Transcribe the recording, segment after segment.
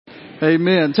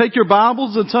Amen. Take your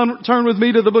Bibles and turn with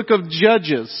me to the book of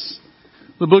Judges.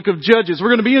 The book of Judges. We're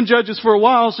going to be in Judges for a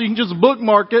while, so you can just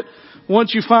bookmark it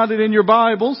once you find it in your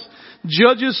Bibles.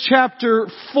 Judges chapter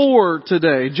 4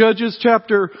 today. Judges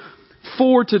chapter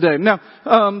 4 today. Now,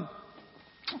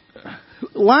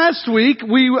 last week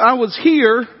I was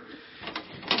here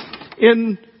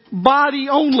in body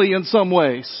only in some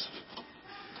ways.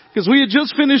 Because we had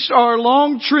just finished our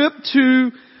long trip to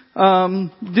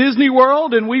Disney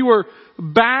World, and we were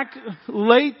back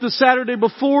late the Saturday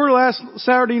before, last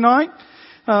Saturday night.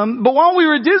 But while we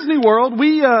were at Disney World,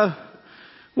 we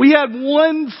had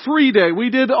one free day. We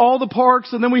did all the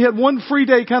parks, and then we had one free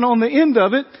day kind of on the end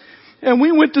of it. And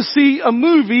we went to see a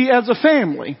movie as a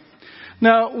family.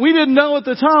 Now, we didn't know at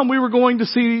the time we were going to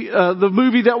see the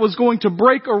movie that was going to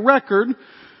break a record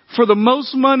for the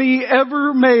most money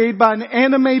ever made by an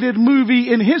animated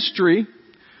movie in history.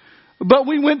 But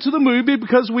we went to the movie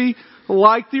because we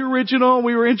liked the original.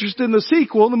 We were interested in the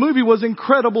sequel. The movie was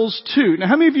Incredibles 2. Now,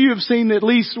 how many of you have seen at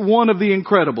least one of the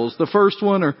Incredibles? The first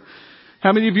one, or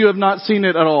how many of you have not seen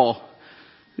it at all?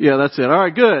 Yeah, that's it. All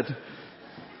right, good.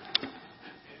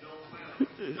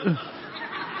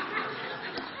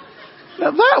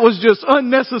 Now, that was just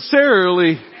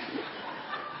unnecessarily...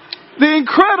 The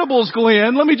Incredibles,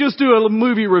 Glenn, let me just do a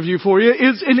movie review for you,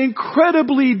 is an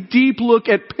incredibly deep look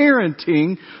at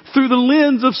parenting through the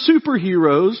lens of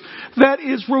superheroes that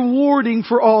is rewarding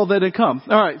for all that it comes.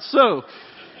 All right, so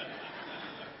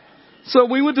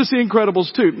we went to see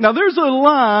Incredibles 2. Now, there's a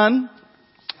line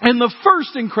in the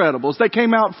first Incredibles that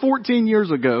came out 14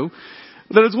 years ago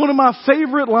that is one of my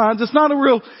favorite lines.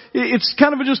 It's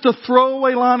kind of just a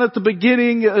throwaway line at the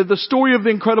beginning. The story of the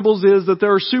Incredibles is that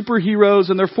there are superheroes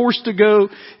and they're forced to go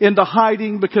into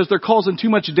hiding because they're causing too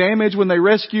much damage when they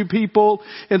rescue people.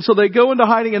 And so they go into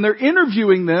hiding and they're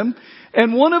interviewing them.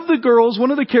 And one of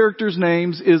the characters'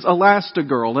 names is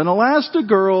Elastigirl. And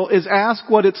Elastigirl is asked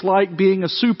what it's like being a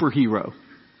superhero.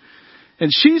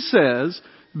 And she says,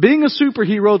 being a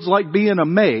superhero is like being a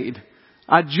maid.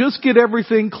 I just get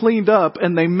everything cleaned up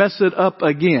and they mess it up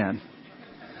again.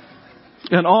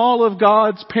 And all of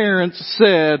God's parents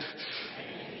said,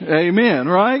 amen,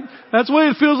 right? That's the way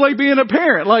it feels like being a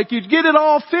parent. Like you get it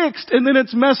all fixed and then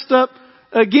it's messed up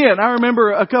again. I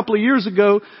remember a couple of years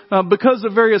ago, because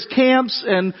of various camps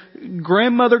and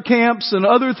grandmother camps and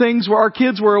other things where our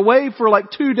kids were away for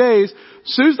like 2 days,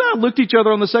 Susan and I looked at each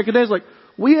other on the second day. It's like,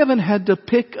 we haven't had to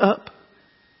pick up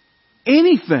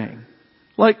anything.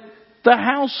 Like, the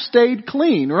house stayed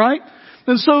clean, right?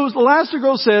 And so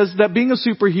Elastigirl says that being a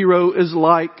superhero is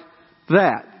like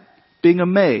that. Being a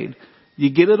maid.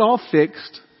 You get it all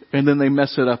fixed and then they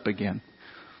mess it up again.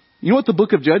 You know what the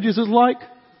book of Judges is like?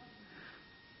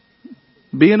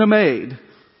 Being a maid.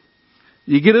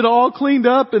 You get it all cleaned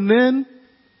up and then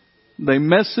they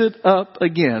mess it up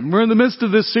again. We're in the midst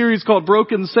of this series called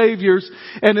Broken Saviors.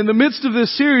 And in the midst of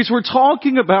this series, we're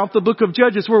talking about the book of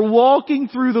Judges. We're walking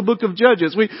through the book of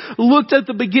Judges. We looked at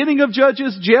the beginning of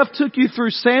Judges. Jeff took you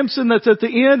through Samson. That's at the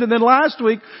end. And then last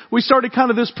week, we started kind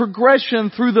of this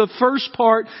progression through the first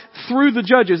part through the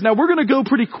Judges. Now, we're going to go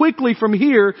pretty quickly from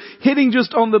here, hitting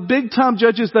just on the big time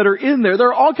judges that are in there. There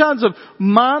are all kinds of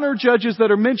minor judges that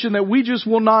are mentioned that we just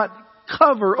will not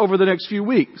cover over the next few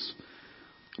weeks.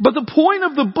 But the point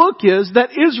of the book is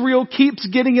that Israel keeps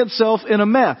getting itself in a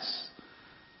mess.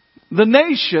 The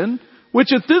nation, which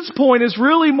at this point is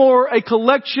really more a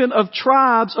collection of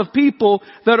tribes of people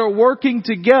that are working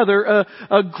together,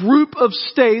 a group of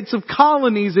states, of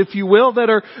colonies, if you will, that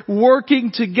are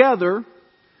working together,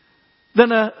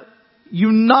 than a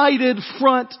united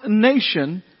front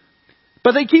nation.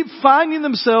 But they keep finding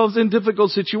themselves in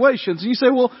difficult situations. And you say,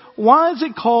 well, why is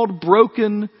it called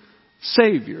broken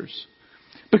saviors?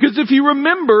 Because if you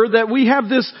remember that we have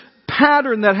this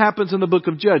pattern that happens in the book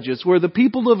of Judges where the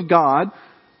people of God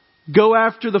go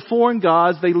after the foreign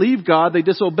gods, they leave God, they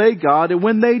disobey God, and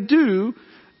when they do,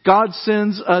 God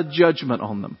sends a judgment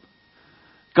on them.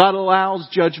 God allows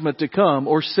judgment to come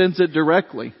or sends it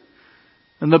directly.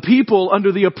 And the people,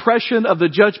 under the oppression of the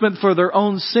judgment for their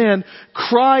own sin,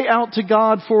 cry out to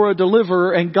God for a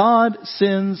deliverer, and God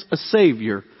sends a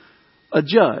savior, a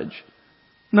judge.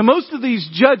 Now, most of these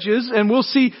judges, and we'll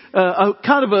see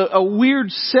a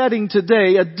weird setting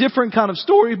today, a different kind of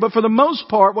story, but for the most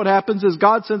part, what happens is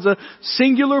God sends a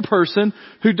singular person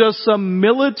who does some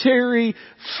military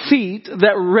feat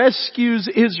that rescues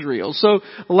Israel. So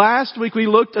last week we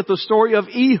looked at the story of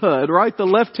Ehud, right? The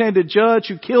left-handed judge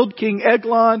who killed King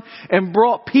Eglon and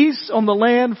brought peace on the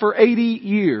land for 80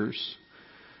 years.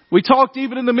 We talked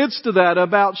even in the midst of that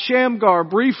about Shamgar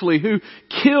briefly, who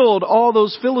killed all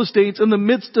those Philistines in the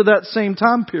midst of that same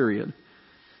time period.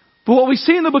 But what we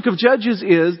see in the book of Judges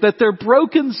is that they're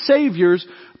broken saviors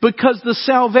because the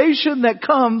salvation that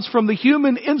comes from the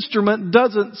human instrument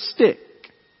doesn't stick.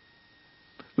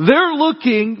 They're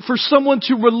looking for someone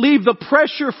to relieve the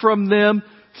pressure from them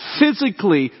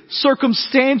physically,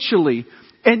 circumstantially,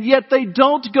 and yet they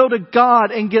don't go to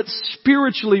God and get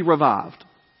spiritually revived.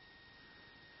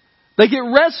 They get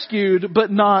rescued but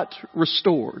not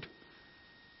restored.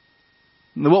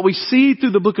 And what we see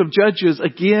through the book of Judges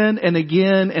again and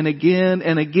again and again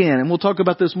and again, and we'll talk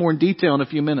about this more in detail in a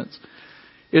few minutes,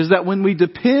 is that when we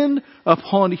depend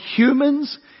upon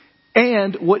humans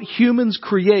and what humans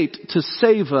create to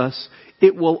save us,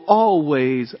 it will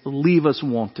always leave us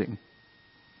wanting.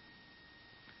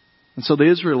 And so the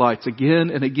Israelites again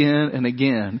and again and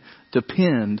again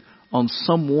depend on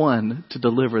someone to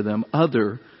deliver them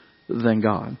other than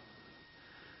God.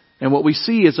 And what we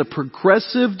see is a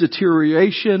progressive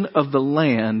deterioration of the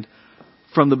land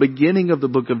from the beginning of the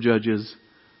book of Judges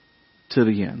to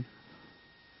the end.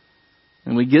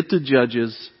 And we get to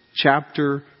Judges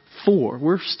chapter 4.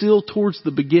 We're still towards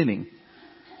the beginning.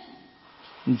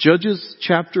 And Judges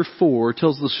chapter 4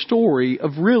 tells the story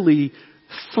of really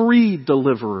 3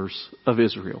 deliverers of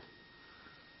Israel.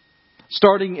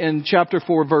 Starting in chapter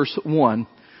 4 verse 1.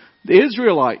 The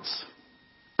Israelites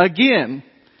again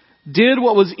did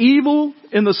what was evil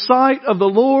in the sight of the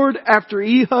Lord after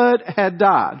Ehud had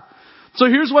died. So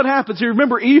here's what happens. You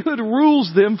remember Ehud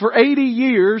rules them for 80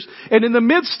 years. And in the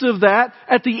midst of that,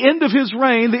 at the end of his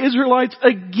reign, the Israelites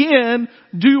again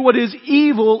do what is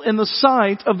evil in the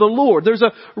sight of the Lord. There's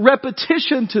a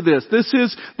repetition to this. This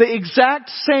is the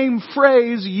exact same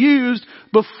phrase used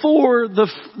before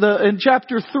in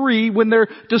chapter 3 when they're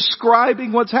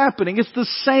describing what's happening. It's the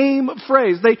same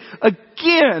phrase. They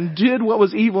again did what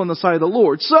was evil in the sight of the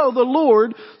Lord. So the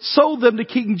Lord sold them to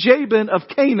King Jabin of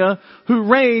Canaan, who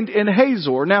reigned in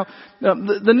Hazor. Now,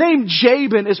 the name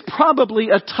Jabin is probably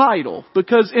a title,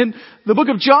 because in the book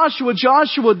of Joshua,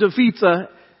 Joshua defeats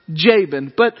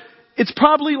Jabin, but it's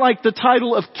probably like the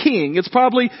title of king. It's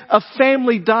probably a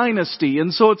family dynasty.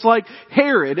 And so it's like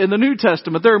Herod in the New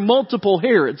Testament. There are multiple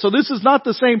Herods. So this is not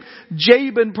the same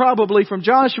Jabin probably from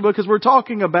Joshua, because we're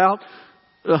talking about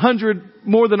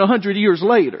more than 100 years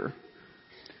later.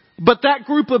 But that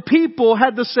group of people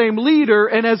had the same leader,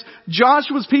 and as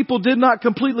Joshua's people did not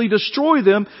completely destroy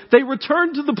them, they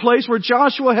returned to the place where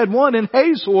Joshua had won in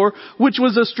Hazor, which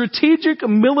was a strategic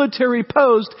military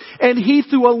post, and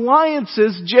through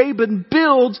alliances, Jabin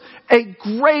builds a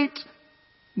great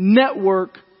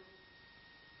network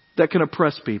that can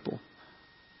oppress people.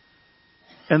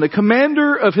 And the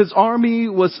commander of his army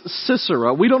was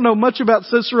Sisera. We don't know much about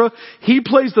Sisera. He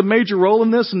plays the major role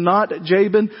in this, not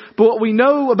Jabin. But what we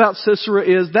know about Sisera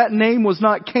is that name was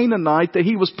not Canaanite, that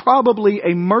he was probably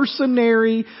a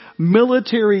mercenary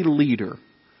military leader,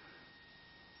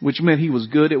 which meant he was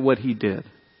good at what he did,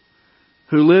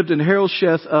 who lived in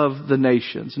Harosheth of the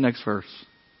nations. Next verse.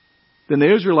 Then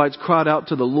the Israelites cried out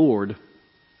to the Lord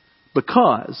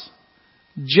because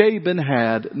Jabin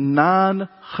had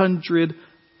 900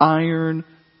 iron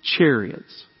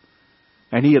chariots,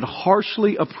 and he had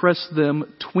harshly oppressed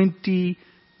them 20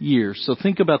 years. So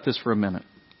think about this for a minute.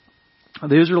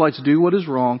 The Israelites do what is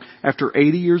wrong. After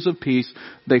 80 years of peace,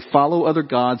 they follow other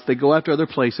gods, they go after other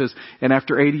places, and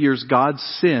after 80 years, God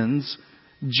sends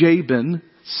Jabin,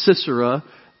 Sisera,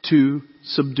 to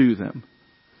subdue them.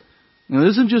 Now,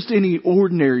 this isn't just any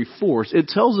ordinary force. It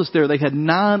tells us there they had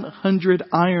 900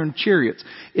 iron chariots.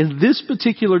 In this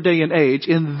particular day and age,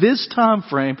 in this time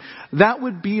frame, that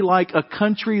would be like a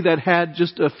country that had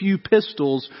just a few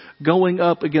pistols going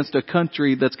up against a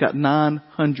country that's got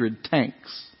 900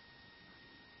 tanks.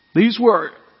 These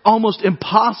were almost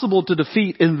impossible to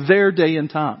defeat in their day and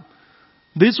time.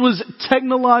 This was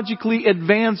technologically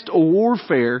advanced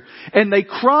warfare, and they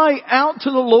cry out to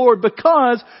the Lord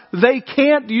because they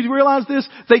can't, do you realize this?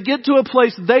 They get to a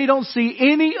place they don't see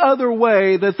any other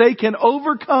way that they can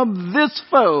overcome this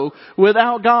foe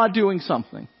without God doing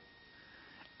something.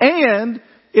 And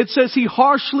it says he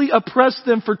harshly oppressed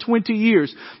them for 20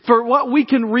 years. For what we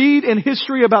can read in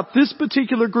history about this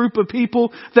particular group of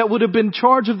people that would have been in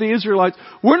charge of the Israelites,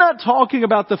 we're not talking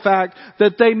about the fact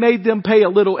that they made them pay a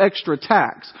little extra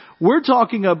tax. We're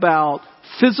talking about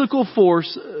physical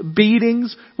force,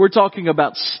 beatings. We're talking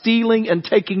about stealing and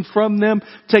taking from them,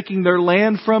 taking their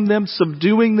land from them,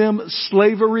 subduing them,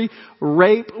 slavery,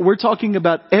 rape. We're talking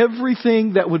about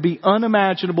everything that would be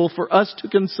unimaginable for us to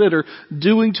consider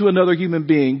doing to another human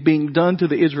being, being done to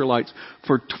the Israelites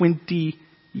for 20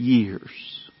 years.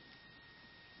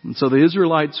 And so the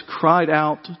Israelites cried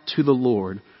out to the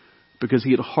Lord because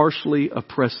he had harshly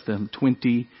oppressed them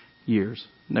 20 years.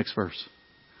 Next verse.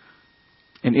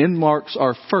 And in marks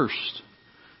our first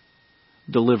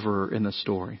deliverer in the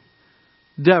story.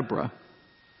 Deborah,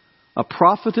 a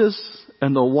prophetess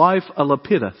and the wife of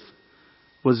Lapideth,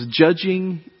 was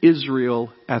judging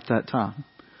Israel at that time.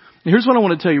 Here's what I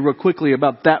want to tell you real quickly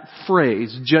about that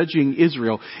phrase, judging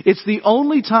Israel. It's the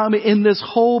only time in this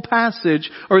whole passage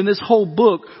or in this whole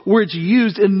book where it's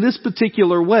used in this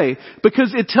particular way,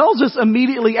 because it tells us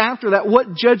immediately after that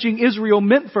what judging Israel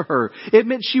meant for her. It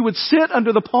meant she would sit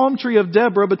under the palm tree of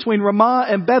Deborah between Ramah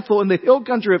and Bethel in the hill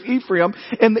country of Ephraim,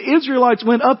 and the Israelites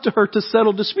went up to her to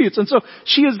settle disputes. And so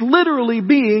she is literally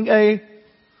being a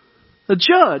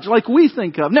judge, like we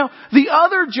think of. Now, the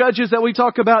other judges that we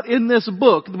talk about in this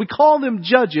book, we call them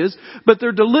judges, but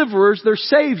they're deliverers, they're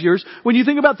saviors. When you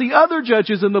think about the other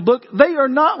judges in the book, they are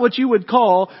not what you would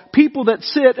call people that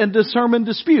sit and determine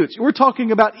disputes. We're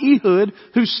talking about Ehud,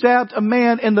 who stabbed a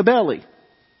man in the belly.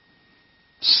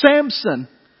 Samson,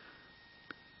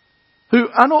 who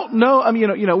I don't know, I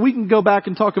mean, we can go back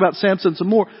and talk about Samson some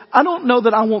more. I don't know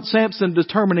that I want Samson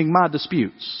determining my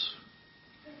disputes.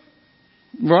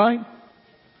 Right?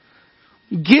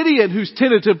 Gideon, who's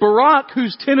tentative. Barak,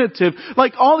 who's tentative.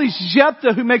 Like all these,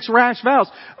 Jephthah, who makes rash vows.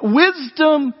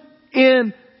 Wisdom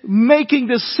in making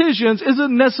decisions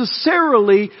isn't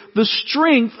necessarily the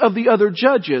strength of the other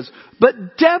judges.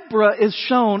 But Deborah is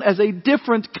shown as a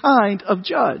different kind of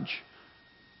judge.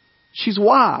 She's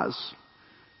wise.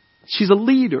 She's a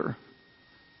leader.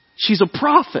 She's a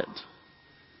prophet.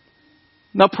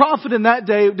 Now, prophet in that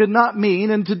day did not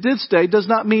mean, and to this day does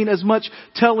not mean as much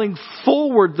telling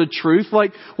forward the truth,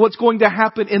 like what's going to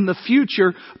happen in the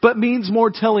future, but means more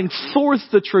telling forth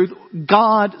the truth.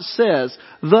 God says,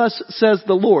 thus says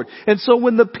the Lord. And so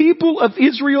when the people of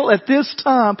Israel at this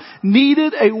time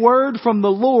needed a word from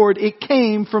the Lord, it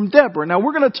came from Deborah. Now,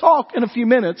 we're going to talk in a few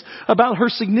minutes about her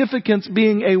significance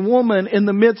being a woman in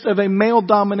the midst of a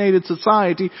male-dominated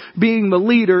society, being the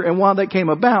leader, and why that came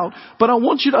about. But I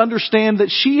want you to understand that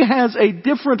she has a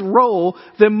different role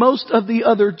than most of the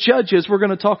other judges we're going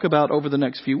to talk about over the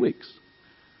next few weeks.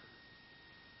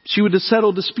 She would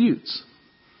settle disputes.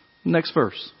 Next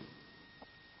verse.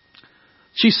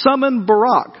 She summoned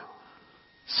Barak,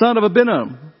 son of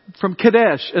Abinoam, from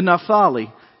Kadesh in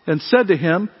Naphtali, and said to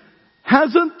him,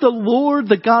 hasn't the Lord,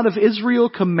 the God of Israel,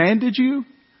 commanded you?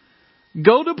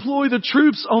 Go deploy the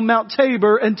troops on Mount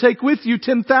Tabor and take with you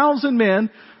 10,000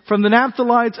 men from the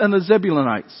Naphtalites and the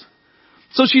Zebulunites.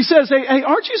 So she says, hey,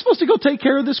 aren't you supposed to go take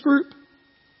care of this group?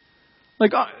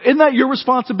 Like, isn't that your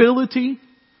responsibility?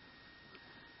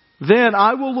 Then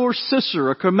I will lure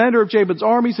Sisera, commander of Jabin's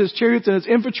armies, his chariots, and his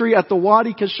infantry at the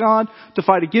Wadi Kishon to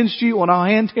fight against you, and I'll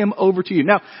hand him over to you.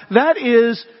 Now, that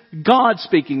is God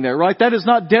speaking there, right? That is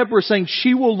not Deborah saying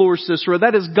she will lure Sisera.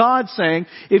 That is God saying,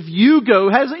 if you go,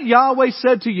 hasn't Yahweh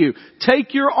said to you,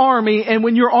 take your army, and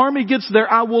when your army gets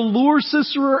there, I will lure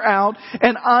Sisera out,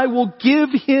 and I will give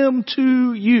him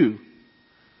to you.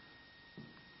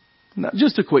 Now,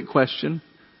 just a quick question.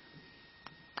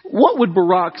 What would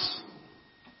Barak's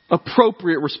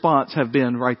appropriate response have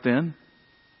been right then?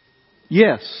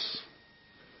 Yes.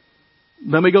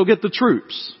 Let me go get the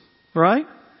troops, right?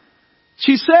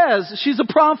 She says she's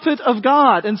a prophet of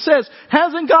God and says,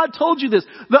 hasn't God told you this?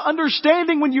 The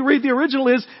understanding when you read the original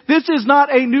is this is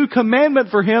not a new commandment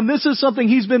for him. This is something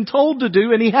he's been told to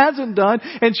do and he hasn't done.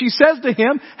 And she says to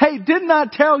him, hey, didn't I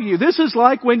tell you? This is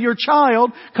like when your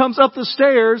child comes up the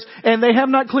stairs and they have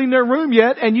not cleaned their room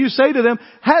yet, and you say to them,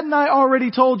 hadn't I already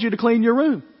told you to clean your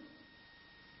room?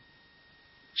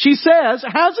 She says,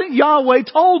 hasn't Yahweh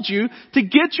told you to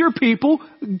get your people,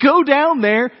 go down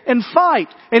there and fight?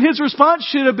 And his response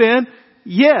should have been,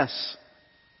 yes,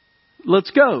 let's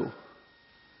go.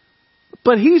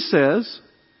 But he says,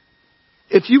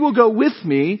 if you will go with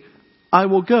me, I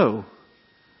will go.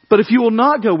 But if you will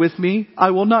not go with me,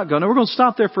 I will not go. Now we're going to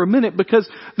stop there for a minute because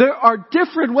there are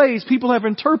different ways people have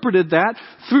interpreted that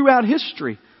throughout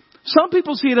history. Some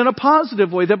people see it in a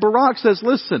positive way, that Barak says,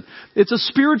 listen, it's a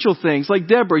spiritual thing. It's like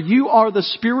Deborah, you are the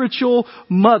spiritual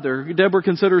mother. Deborah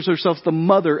considers herself the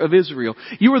mother of Israel.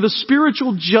 You are the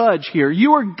spiritual judge here.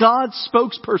 You are God's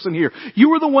spokesperson here.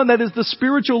 You are the one that is the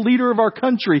spiritual leader of our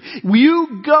country.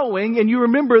 You going, and you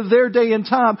remember their day and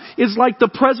time, is like the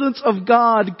presence of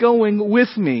God going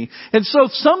with me. And so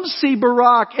some see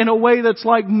Barak in a way that's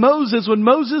like Moses, when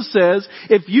Moses says,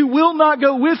 if you will not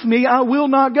go with me, I will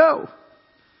not go.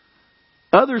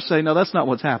 Others say, no, that's not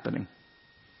what's happening.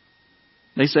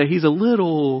 They say he's a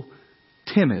little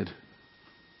timid,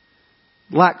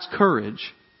 lacks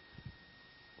courage,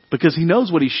 because he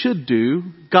knows what he should do.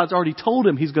 God's already told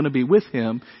him he's going to be with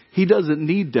him. He doesn't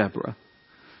need Deborah.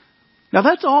 Now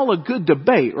that's all a good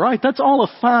debate, right? That's all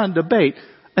a fine debate.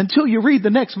 until you read the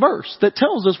next verse that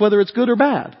tells us whether it's good or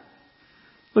bad.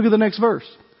 Look at the next verse.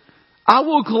 I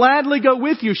will gladly go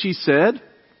with you, she said.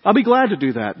 I'll be glad to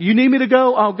do that. You need me to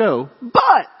go? I'll go.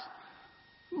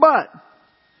 But,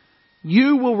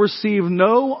 you will receive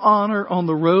no honor on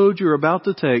the road you're about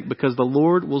to take because the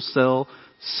Lord will sell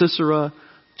Sisera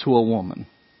to a woman.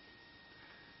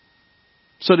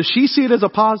 So does she see it as a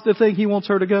positive thing he wants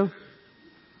her to go?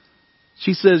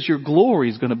 She says your glory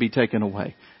is going to be taken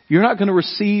away. You're not going to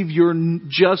receive your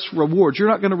just rewards. You're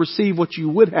not going to receive what you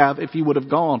would have if you would have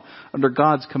gone under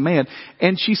God's command.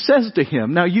 And she says to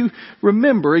him, now you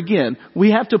remember again,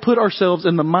 we have to put ourselves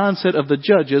in the mindset of the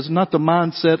judges, not the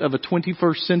mindset of a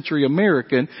 21st century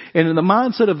American. And in the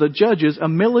mindset of the judges, a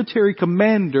military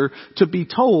commander to be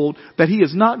told that he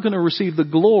is not going to receive the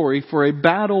glory for a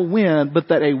battle win, but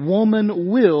that a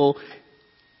woman will,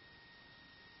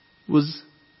 was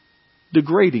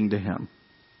degrading to him.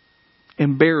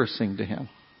 Embarrassing to him.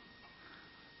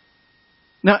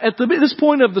 Now, at this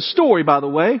point of the story, by the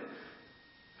way,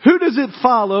 who does it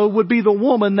follow would be the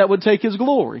woman that would take his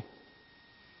glory?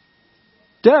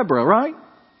 Deborah, right?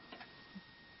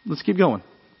 Let's keep going.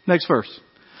 Next verse.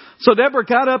 So Deborah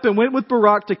got up and went with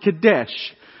Barak to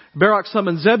Kadesh. Barak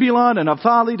summoned Zebulun and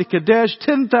Naphtali to Kadesh.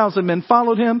 10,000 men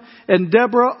followed him, and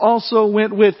Deborah also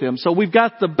went with him. So we've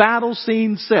got the battle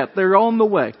scene set. They're on the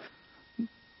way.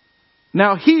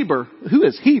 Now Heber, who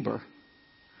is Heber?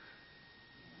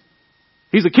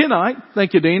 He's a Kenite.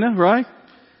 Thank you, Dina, right?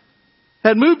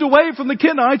 Had moved away from the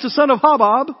Kenites, the son of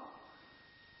Hobab.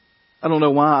 I don't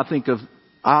know why I think of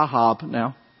Ahab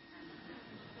now.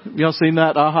 Y'all seen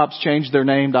that? Ahab's changed their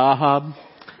name to Ahab.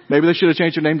 Maybe they should have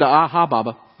changed their name to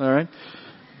Ahababa. All right.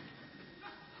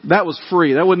 That was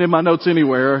free. That wasn't in my notes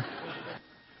anywhere.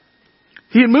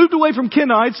 He had moved away from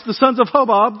Kenites, the sons of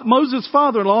Hobab, Moses'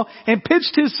 father-in-law, and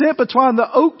pitched his tent between the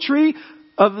oak tree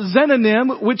of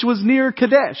Zananim, which was near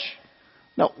Kadesh.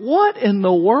 Now, what in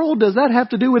the world does that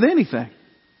have to do with anything?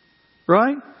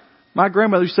 Right? My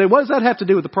grandmother used to say, what does that have to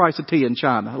do with the price of tea in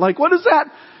China? Like, what is that?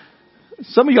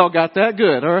 Some of y'all got that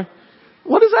good, all right?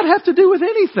 What does that have to do with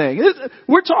anything?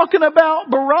 We're talking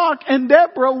about Barak and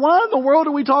Deborah. Why in the world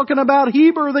are we talking about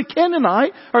Heber the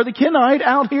Kenite or the Kenite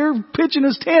out here pitching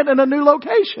his tent in a new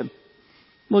location?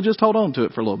 Well, just hold on to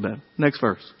it for a little bit. Next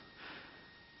verse.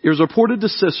 It was reported to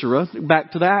Sisera,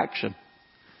 back to the action,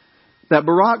 that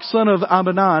Barak, son of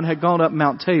Abinadab, had gone up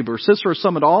Mount Tabor. Sisera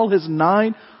summoned all his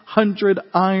 900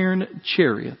 iron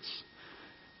chariots.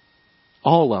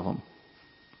 All of them.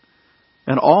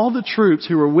 And all the troops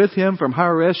who were with him from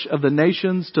Haresh of the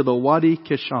nations to the Wadi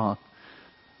Kishon.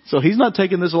 So he's not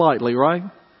taking this lightly, right?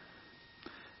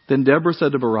 Then Deborah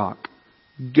said to Barak,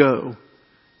 go.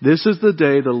 This is the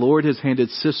day the Lord has handed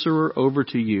Sisera over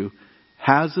to you.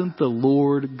 Hasn't the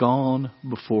Lord gone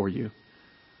before you?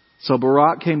 So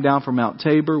Barak came down from Mount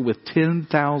Tabor with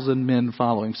 10,000 men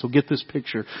following. So get this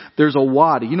picture. There's a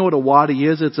wadi. You know what a wadi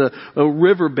is? It's a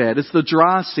riverbed. It's the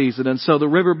dry season. And so the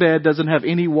riverbed doesn't have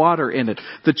any water in it.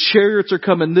 The chariots are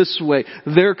coming this way.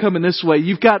 They're coming this way.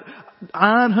 You've got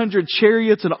 900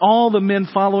 chariots and all the men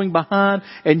following behind.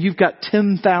 And you've got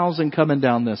 10,000 coming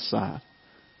down this side.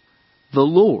 The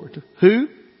Lord. Who?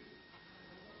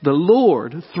 The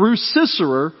Lord, through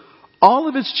Sisera, all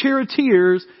of his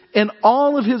charioteers and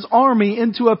all of his army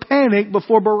into a panic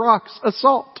before Barak's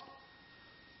assault.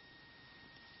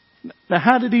 Now,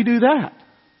 how did he do that?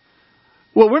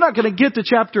 Well, we're not going to get to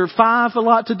chapter 5 a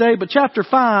lot today, but chapter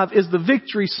 5 is the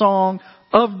victory song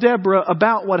of Deborah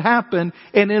about what happened.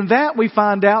 And in that we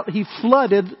find out he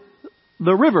flooded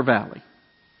the river valley.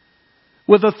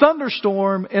 With a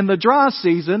thunderstorm in the dry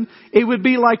season, it would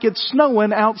be like it's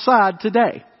snowing outside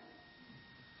today.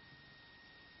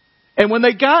 And when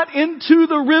they got into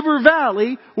the river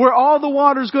valley, where all the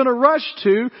water's going to rush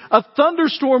to, a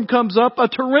thunderstorm comes up, a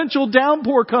torrential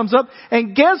downpour comes up,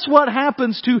 and guess what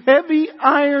happens to heavy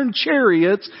iron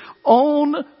chariots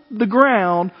on the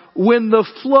ground when the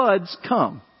floods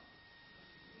come?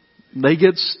 They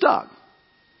get stuck.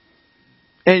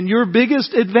 And your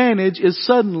biggest advantage is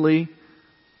suddenly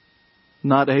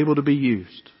not able to be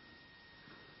used.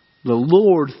 The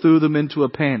Lord threw them into a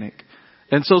panic.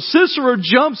 And so Sisera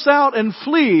jumps out and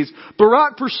flees.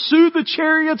 Barak pursued the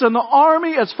chariots and the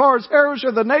army as far as Haresh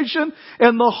of the nation,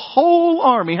 and the whole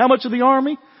army. How much of the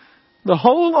army? The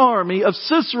whole army of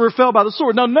Sisera fell by the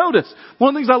sword. Now notice, one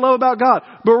of the things I love about God,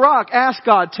 Barak asked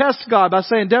God, tests God by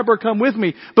saying, Deborah, come with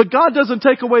me. But God doesn't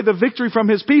take away the victory from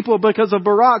his people because of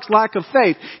Barak's lack of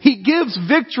faith. He gives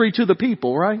victory to the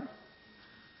people, right?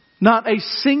 Not a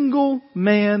single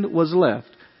man was left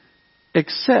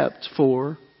except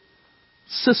for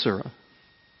Sisera.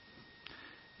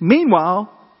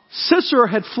 Meanwhile, Sisera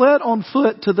had fled on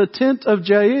foot to the tent of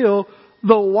Jael,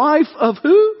 the wife of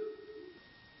who?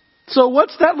 So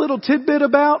what's that little tidbit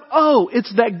about? Oh,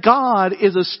 it's that God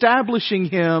is establishing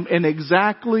him in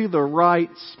exactly the right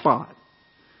spot.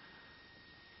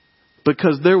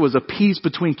 Because there was a peace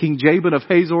between King Jabin of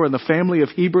Hazor and the family of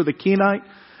Heber the Kenite.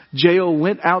 Jael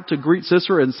went out to greet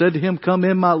Sisera and said to him, "Come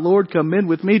in, my lord, come in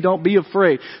with me, don't be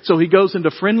afraid." So he goes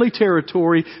into friendly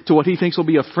territory to what he thinks will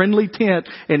be a friendly tent,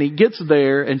 and he gets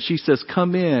there and she says,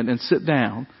 "Come in and sit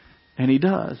down." And he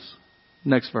does.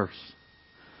 Next verse.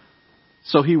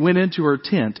 So he went into her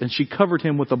tent and she covered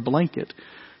him with a blanket.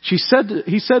 He said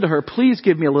to her, "Please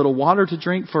give me a little water to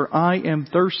drink, for I am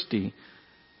thirsty."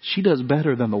 She does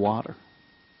better than the water.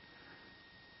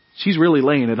 She's really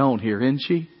laying it on here, isn't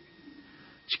she?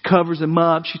 She covers him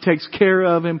up. She takes care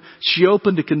of him. She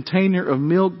opened a container of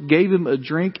milk, gave him a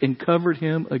drink, and covered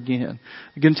him again.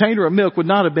 A container of milk would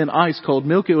not have been ice cold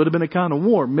milk. It would have been a kind of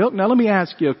warm milk. Now let me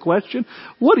ask you a question.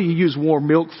 What do you use warm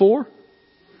milk for?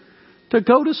 To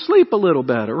go to sleep a little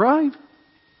better, right?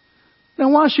 Now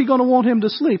why is she going to want him to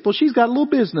sleep? Well, she's got a little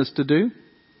business to do.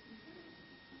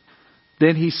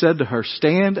 Then he said to her,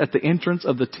 "Stand at the entrance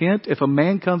of the tent. If a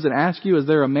man comes and asks you, 'Is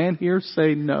there a man here?'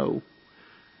 say no."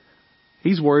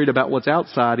 He's worried about what's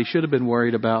outside. He should have been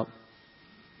worried about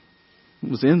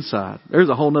what was inside. There's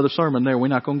a whole other sermon there we're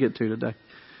not going to get to today.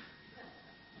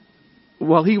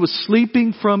 While he was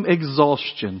sleeping from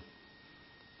exhaustion.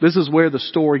 This is where the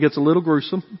story gets a little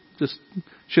gruesome. Just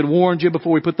should have warned you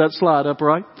before we put that slide up,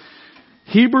 right?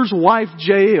 Heber's wife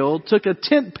Jael took a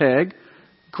tent peg,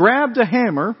 grabbed a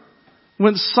hammer,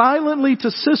 went silently to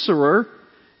Sisera,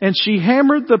 and she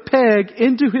hammered the peg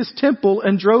into his temple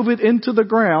and drove it into the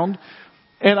ground.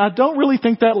 And I don't really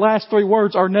think that last three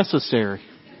words are necessary.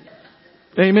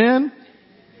 Amen?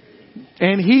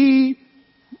 And he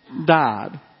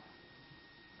died.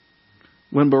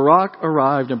 When Barak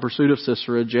arrived in pursuit of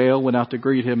Sisera, Jael went out to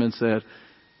greet him and said,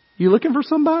 "You looking for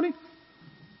somebody?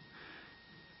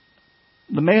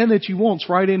 The man that you want's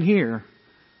right in here."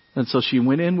 And so she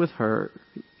went in with her.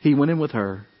 He went in with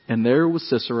her. And there was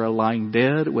Sisera lying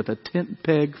dead with a tent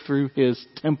peg through his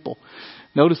temple.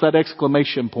 Notice that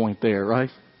exclamation point there, right?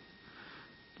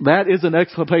 That is an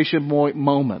exclamation point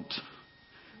moment.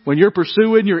 When you're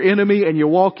pursuing your enemy and you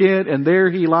walk in and there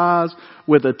he lies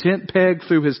with a tent peg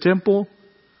through his temple,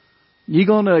 you're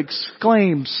going to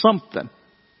exclaim something.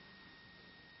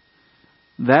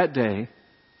 That day,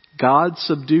 God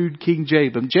subdued King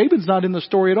Jabin. Jabin's not in the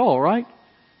story at all, right?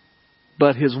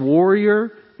 But his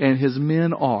warrior and his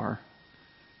men are.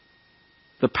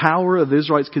 The power of the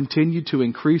Israelites continued to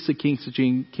increase against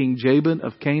King Jabin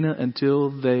of Canaan until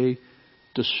they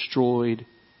destroyed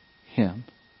him.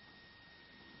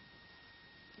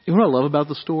 You know what I love about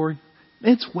the story?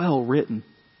 It's well written.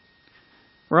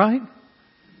 Right?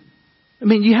 I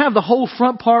mean, you have the whole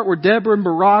front part where Deborah and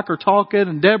Barak are talking,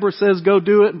 and Deborah says, "Go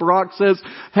do it." And Barak says,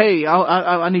 "Hey,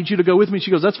 I need you to go with me." She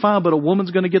goes, "That's fine, but a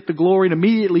woman's going to get the glory." And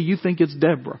immediately you think it's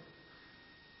Deborah.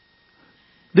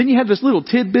 Then you have this little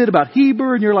tidbit about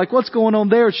Heber, and you're like, what's going on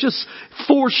there? It's just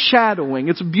foreshadowing.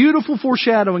 It's beautiful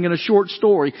foreshadowing in a short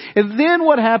story. And then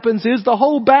what happens is the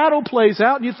whole battle plays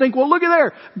out, and you think, well, look at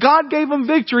there. God gave them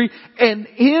victory, and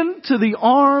into the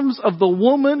arms of the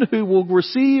woman who will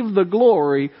receive the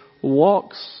glory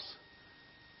walks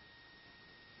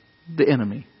the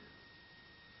enemy.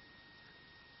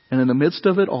 And in the midst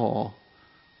of it all,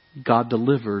 God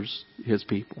delivers His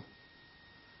people.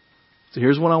 So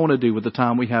here's what I want to do with the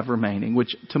time we have remaining,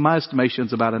 which to my estimation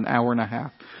is about an hour and a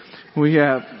half. We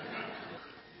have,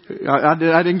 I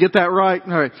didn't get that right.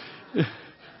 All right.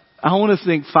 I want to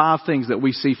think 5 things that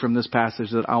we see from this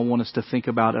passage that I want us to think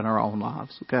about in our own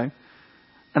lives. Okay.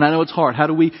 And I know it's hard.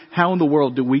 How in the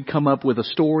world do we come up with a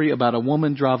story about a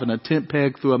woman driving a tent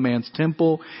peg through a man's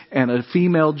temple and a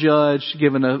female judge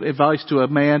giving advice to a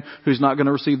man who's not going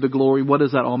to receive the glory? What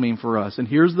does that all mean for us? And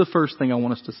here's the first thing I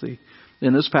want us to see.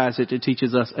 In this passage, it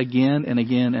teaches us again and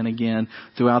again and again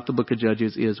throughout the book of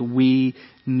Judges is we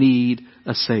need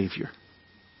a Savior.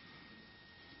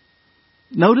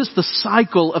 Notice the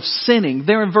cycle of sinning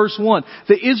there in verse 1.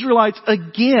 The Israelites,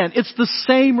 again, it's the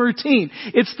same routine.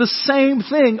 It's the same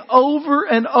thing over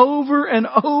and over and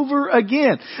over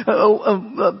again.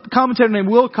 A commentator named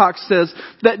Wilcox says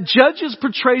that Judges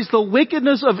portrays the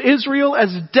wickedness of Israel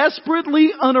as desperately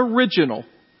unoriginal.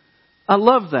 I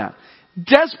love that.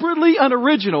 Desperately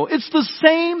unoriginal. It's the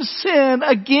same sin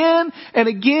again and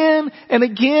again and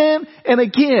again and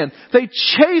again. They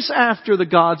chase after the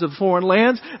gods of foreign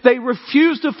lands. They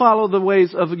refuse to follow the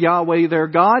ways of Yahweh their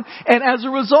God. And as a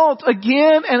result,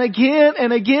 again and again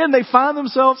and again, they find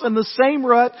themselves in the same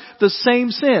rut, the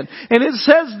same sin. And it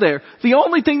says there, the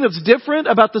only thing that's different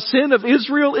about the sin of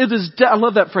Israel, I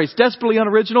love that phrase, desperately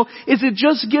unoriginal, is it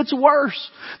just gets worse.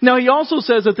 Now he also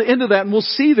says at the end of that, and we'll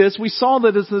see this, we saw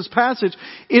that in this passage,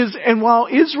 and while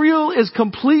Israel is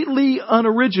completely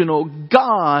unoriginal,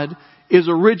 God is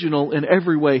original in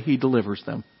every way He delivers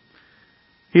them.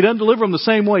 He doesn't deliver them the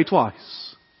same way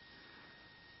twice.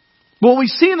 What we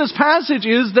see in this passage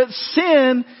is that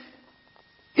sin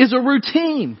is a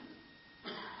routine.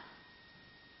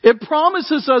 It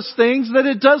promises us things that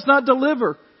it does not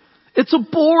deliver. It's a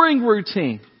boring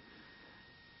routine.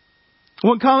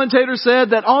 One commentator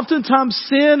said that oftentimes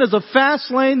sin is a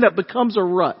fast lane that becomes a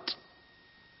rut.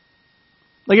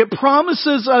 Like it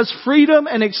promises us freedom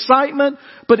and excitement,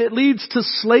 but it leads to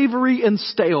slavery and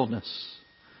staleness.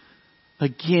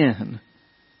 Again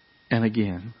and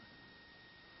again.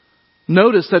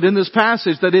 Notice that in this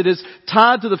passage that it is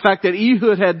tied to the fact that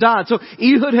Ehud had died. So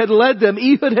Ehud had led them.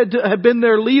 Ehud had been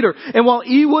their leader. And while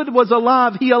Ehud was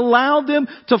alive, he allowed them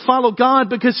to follow God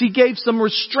because he gave some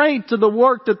restraint to the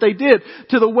work that they did,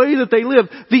 to the way that they lived.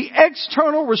 The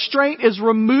external restraint is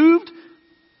removed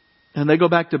and they go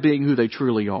back to being who they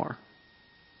truly are.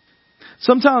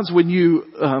 Sometimes when you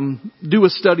do a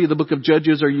study of the book of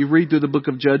Judges or you read through the book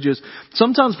of Judges,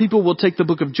 sometimes people will take the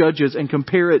book of Judges and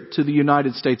compare it to the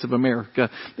United States of America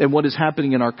and what is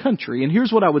happening in our country. And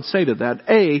here's what I would say to that.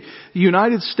 The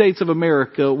United States of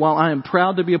America, while I am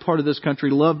proud to be a part of this country,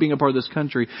 love being a part of this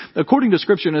country, according to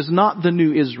Scripture, is not the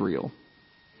new Israel.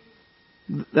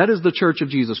 That is the Church of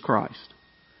Jesus Christ.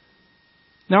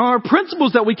 Now, there are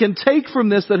principles that we can take from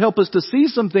this that help us to see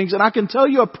some things. And I can tell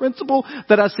you a principle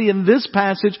that I see in this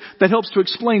passage that helps to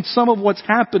explain some of what's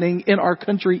happening in our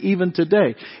country even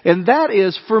today. And that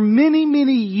is, for many,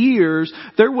 many years,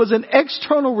 there was an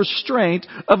external restraint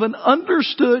of an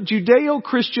understood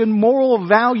Judeo-Christian moral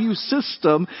value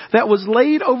system that was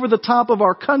laid over the top of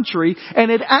our country. And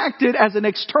it acted as an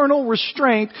external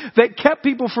restraint that kept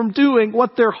people from doing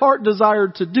what their heart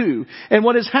desired to do. And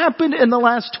what has happened in the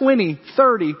last 20,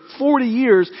 30, 40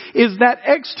 years is that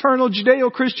external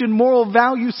Judeo-Christian moral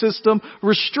value system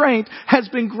restraint has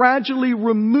been gradually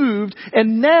removed.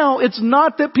 And now it's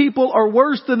not that people are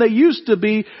worse than they used to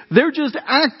be. They're just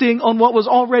acting on what was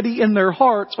already in their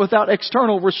hearts without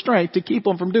external restraint to keep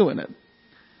them from doing it.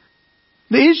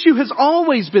 The issue has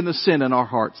always been the sin in our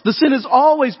hearts. The sin has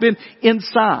always been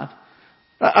inside.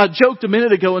 I joked a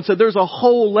minute ago and said there's a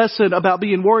whole lesson about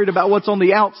being worried about what's on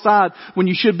the outside when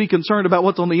you should be concerned about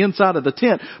what's on the inside of the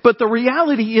tent. But the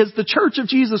reality is the Church of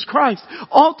Jesus Christ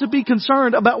ought to be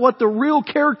concerned about what the real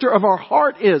character of our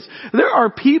heart is. There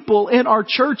are people in our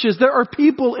churches. There are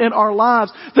people in our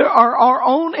lives. There are our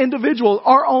own individuals,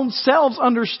 our own selves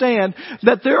understand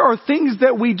that there are things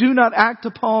that we do not act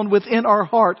upon within our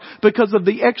heart because of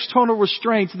the external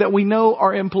restraints that we know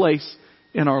are in place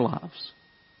in our lives.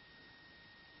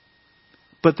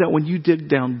 But that when you dig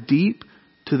down deep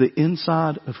to the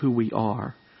inside of who we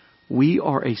are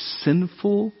a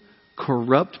sinful,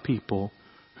 corrupt people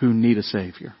who need a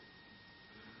Savior.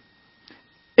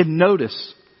 And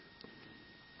notice,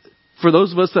 for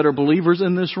those of us that are believers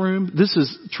in this room, this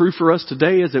is true for us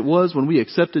today as it was when we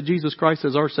accepted Jesus Christ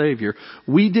as our Savior.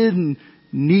 We didn't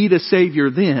need a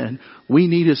Savior then. We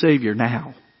need a Savior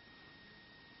now.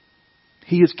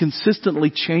 He is consistently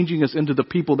changing us into the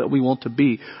people that we want to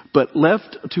be. But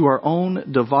left to our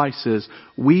own devices,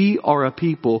 we are a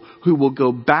people who will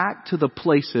go back to the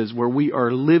places where we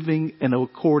are living in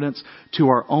accordance to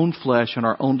our own flesh and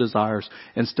our own desires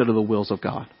instead of the wills of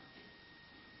God.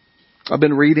 I've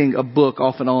been reading a book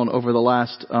off and on over the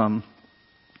last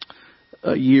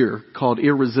year called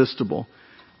Irresistible.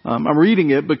 I'm reading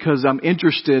it because I'm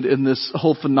interested in this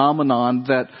whole phenomenon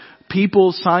that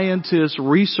people, scientists,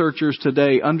 researchers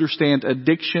today understand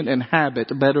addiction and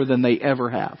habit better than they ever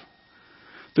have.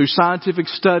 Through scientific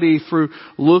study, through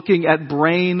looking at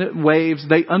brain waves,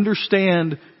 they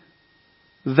understand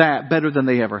that better than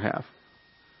they ever have.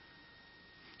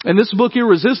 And this book,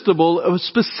 Irresistible,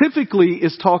 specifically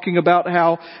is talking about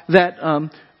how that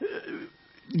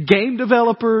game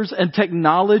developers and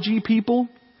technology people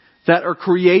that are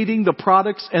creating the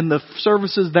products and the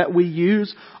services that we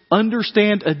use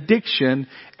understand addiction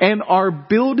and are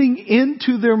building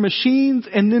into their machines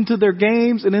and into their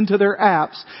games and into their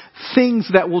apps things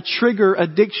that will trigger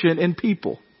addiction in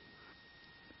people.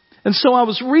 And so I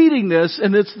was reading this,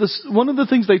 and it's this, one of the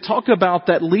things they talk about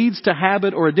that leads to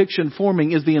habit or addiction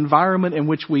forming is the environment in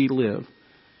which we live.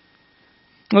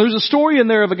 Now, there's a story in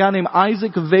there of a guy named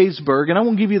Isaac Weisberg, and I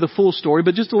won't give you the full story,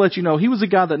 but just to let you know, he was a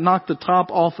guy that knocked the top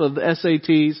off of the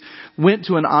SATs, went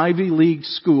to an Ivy League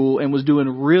school, and was doing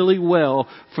really well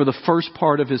for the first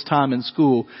part of his time in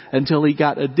school until he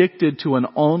got addicted to an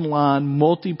online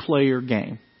multiplayer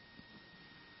game.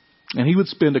 And he would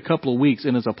spend a couple of weeks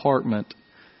in his apartment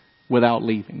without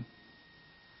leaving.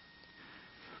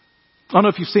 I don't know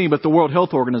if you've seen, but the World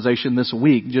Health Organization this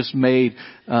week just made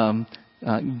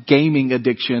gaming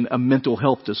addiction a mental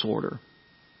health disorder.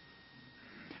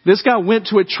 This guy went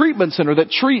to a treatment center that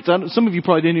treats, some of you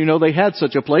probably didn't even know they had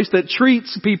such a place, that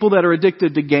treats people that are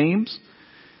addicted to games.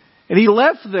 And he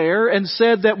left there and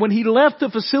said that when he left the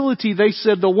facility, they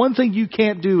said the one thing you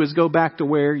can't do is go back to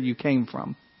where you came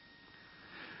from.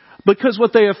 Because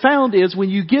what they have found is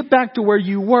when you get back to where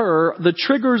you were, the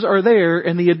triggers are there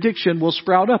and the addiction will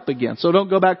sprout up again. So don't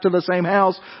go back to the same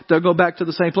house. Don't go back to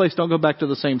the same place. Don't go back to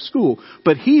the same school.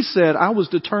 But he said, I was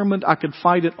determined I could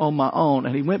fight it on my own.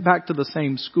 And he went back to the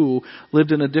same school,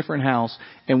 lived in a different house,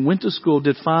 and went to school,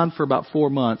 did fine for about 4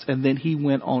 months. And then he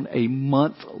went on a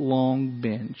month-long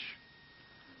binge.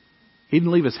 He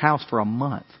didn't leave his house for a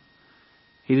month.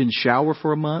 He didn't shower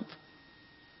for a month.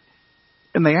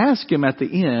 And they asked him at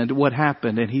the end what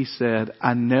happened, and he said,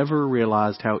 I never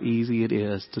realized how easy it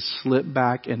is to slip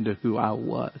back into who I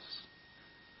was.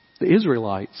 The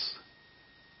Israelites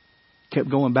kept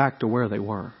going back to where they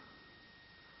were.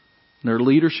 Their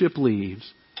leadership leaves,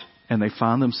 and they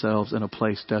find themselves in a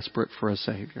place desperate for a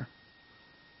Savior.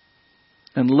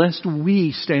 And lest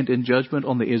we stand in judgment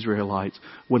on the Israelites,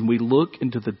 when we look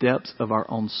into the depths of our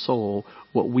own soul,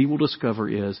 what we will discover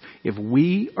is if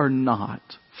we are not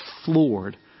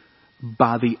floored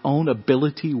by the own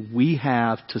ability we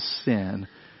have to sin,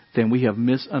 then we have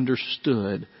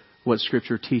misunderstood what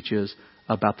Scripture teaches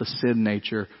about the sin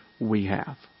nature we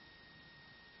have.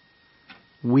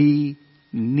 We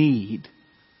need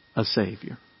a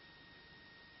Savior.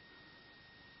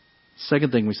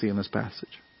 Second thing we see in this passage.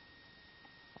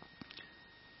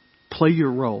 Play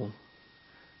your role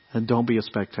and don't be a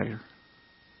spectator.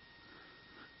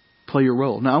 Play your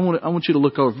role. Now, I want you to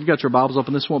look over. If you've got your Bibles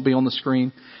open, this won't be on the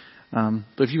screen.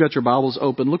 But if you've got your Bibles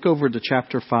open, look over to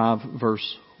chapter 5,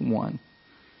 verse 1.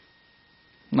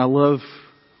 And I love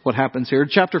what happens here.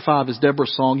 Chapter 5 is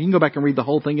Deborah's song. You can go back and read the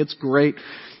whole thing. It's great.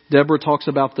 Deborah talks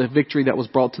about the victory that was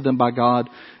brought to them by God.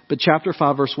 But chapter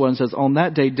 5, verse 1 says, On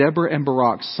that day, Deborah and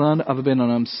Barak, son of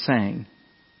Abinoam, sang.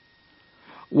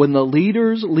 When the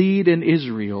leaders lead in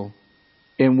Israel,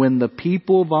 and when the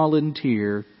people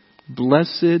volunteer,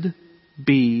 blessed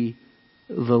be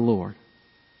the Lord.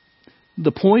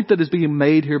 The point that is being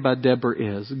made here by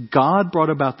Deborah is God brought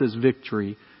about this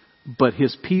victory, but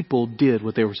His people did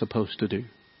what they were supposed to do.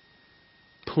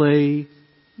 Play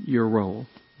your role.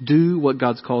 Do what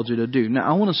God's called you to do. Now,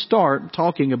 I want to start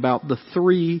talking about the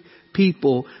three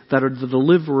people that are the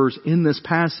deliverers in this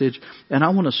passage, and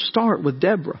I want to start with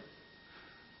Deborah.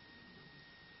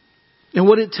 And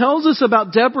what it tells us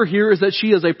about Deborah here is that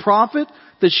she is a prophet,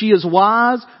 that she is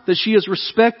wise, that she is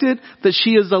respected, that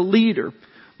she is a leader.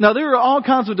 Now, there are all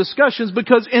kinds of discussions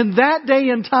because in that day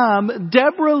and time,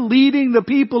 Deborah leading the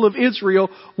people of Israel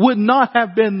would not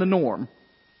have been the norm.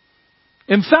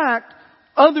 In fact,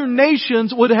 other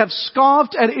nations would have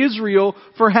scoffed at Israel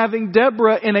for having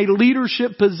Deborah in a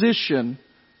leadership position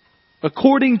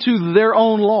according to their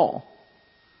own law.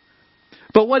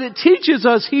 But what it teaches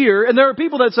us here, and there are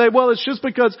people that say, well, it's just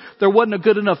because there wasn't a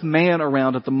good enough man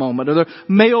around at the moment, or the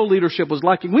male leadership was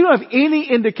lacking. We don't have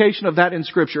any indication of that in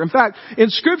Scripture. In fact, in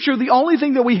Scripture, the only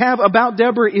thing that we have about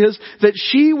Deborah is that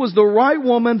she was the right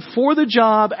woman for the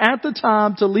job at the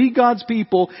time to lead God's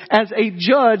people as a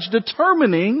judge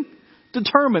determining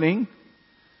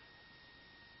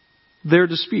their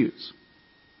disputes.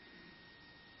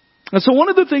 And so one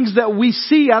of the things that we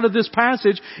see out of this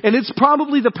passage, and it's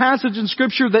probably the passage in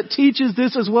Scripture that teaches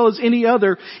this as well as any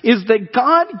other, is that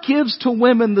God gives to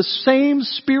women the same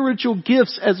spiritual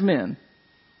gifts as men.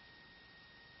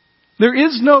 There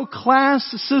is no class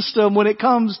system when it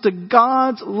comes to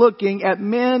God's looking at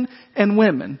men and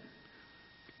women.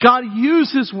 God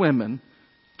uses women,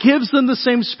 gives them the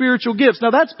same spiritual gifts.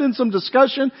 Now, that's been some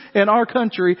discussion in our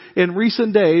country in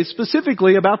recent days,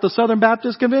 specifically about the Southern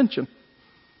Baptist Convention.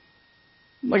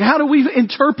 Like, how do we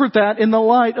interpret that in the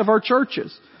light of our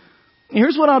churches? And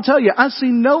here's what I'll tell you. I see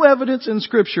no evidence in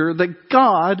Scripture that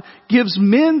God gives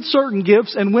men certain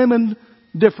gifts and women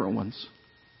different ones.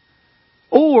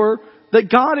 Or that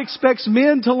God expects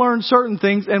men to learn certain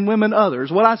things and women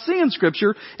others. What I see in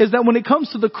Scripture is that when it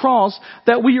comes to the cross,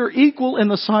 that we are equal in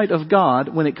the sight of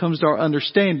God when it comes to our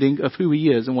understanding of who He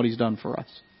is and what He's done for us.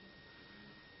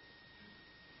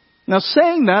 Now,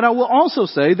 saying that, I will also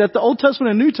say that the Old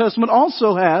Testament and New Testament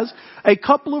also has a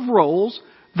couple of roles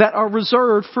that are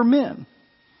reserved for men,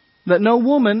 that no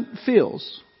woman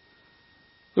fills.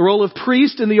 The role of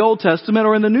priest in the Old Testament,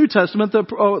 or in the New Testament,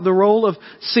 the role of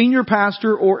senior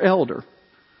pastor or elder.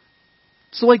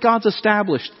 It's the way God's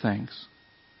established things.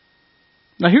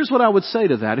 Now here's what I would say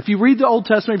to that. If you read the Old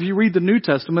Testament, if you read the New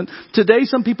Testament, today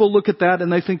some people look at that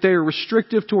and they think they are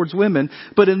restrictive towards women.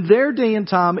 But in their day and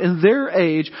time, in their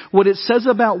age, what it says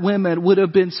about women would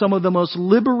have been some of the most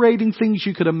liberating things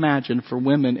you could imagine for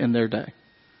women in their day.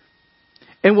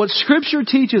 And what Scripture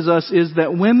teaches us is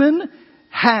that women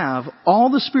have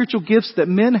all the spiritual gifts that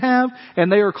men have,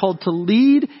 and they are called to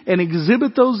lead and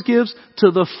exhibit those gifts to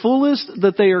the fullest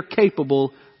that they are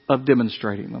capable of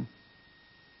demonstrating them.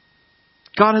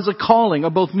 God has a calling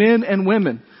of both men and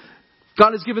women.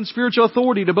 God has given spiritual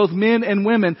authority to both men and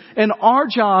women. And our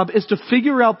job is to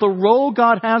figure out the role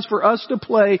God has for us to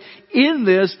play in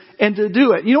this and to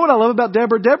do it. You know what I love about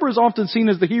Deborah? Deborah is often seen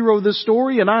as the hero of this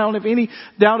story, and I don't have any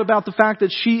doubt about the fact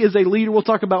that she is a leader. We'll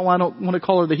talk about why I don't want to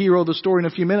call her the hero of the story in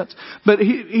a few minutes. But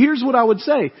here's what I would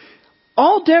say.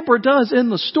 All Deborah does in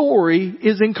the story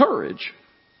is encourage.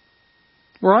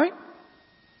 Right?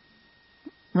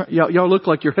 Y'all look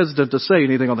like you're hesitant to say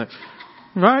anything on that.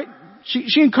 Right?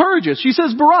 She encourages. She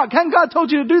says, Barak, hadn't God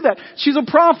told you to do that? She's a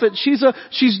prophet.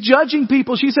 She's judging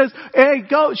people. She says, hey,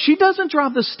 go. She doesn't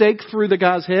drive the stake through the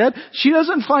guy's head. She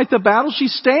doesn't fight the battle. She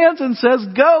stands and says,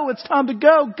 go. It's time to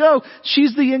go. Go.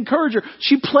 She's the encourager.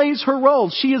 She plays her role.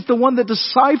 She is the one that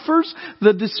deciphers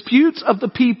the disputes of the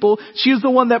people. She is the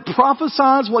one that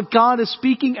prophesies what God is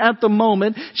speaking at the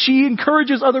moment. She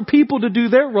encourages other people to do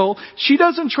their role. She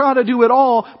doesn't try to do it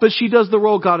all, but she does the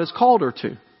role God has called her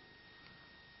to.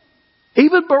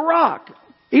 Even Barak,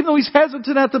 even though he's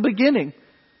hesitant at the beginning,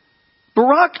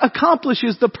 Barak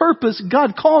accomplishes the purpose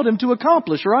God called him to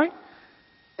accomplish, right?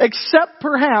 Except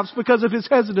perhaps because of his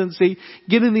hesitancy,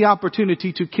 getting the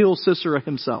opportunity to kill Sisera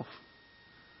himself.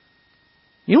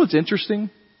 You know what's interesting?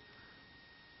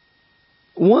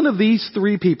 One of these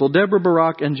three people, Deborah,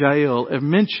 Barak, and Jael, are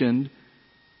mentioned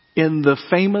in the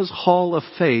famous Hall of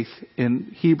Faith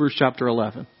in Hebrews chapter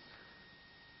 11.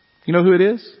 You know who it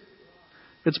is?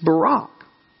 It's Barak.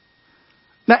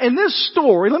 Now, in this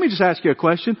story, let me just ask you a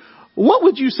question. What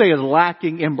would you say is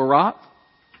lacking in Barak?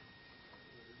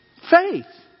 Faith.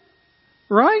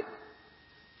 Right?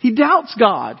 He doubts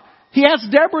God. He asks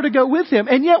Deborah to go with him.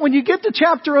 And yet when you get to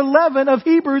chapter 11 of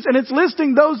Hebrews and it's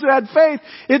listing those who had faith,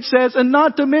 it says, and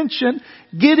not to mention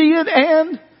Gideon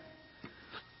and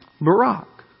Barak.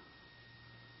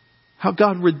 How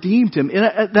God redeemed him.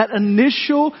 And that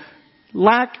initial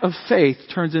lack of faith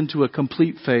turns into a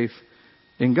complete faith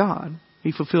in God.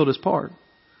 He fulfilled his part.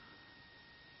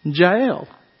 Jael.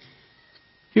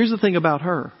 Here's the thing about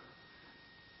her.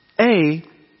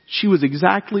 She was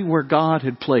exactly where God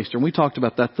had placed her. And we talked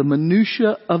about that. The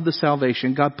minutia of the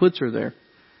salvation. God puts her there.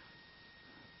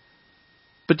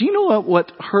 But do you know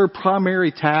what her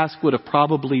primary task would have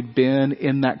probably been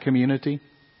in that community?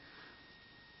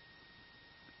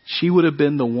 She would have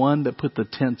been the one that put the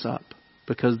tents up.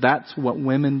 Because that's what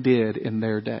women did in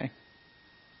their day.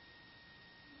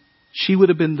 She would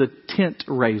have been the tent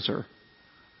raiser.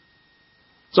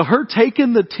 So her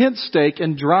taking the tent stake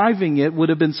and driving it would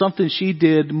have been something she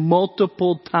did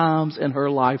multiple times in her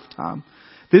lifetime.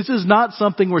 This is not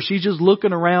something where she's just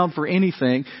looking around for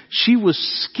anything. She was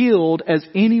skilled as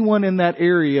anyone in that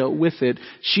area with it.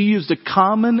 She used a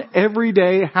common,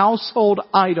 everyday household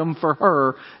item for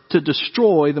her to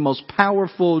destroy the most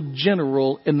powerful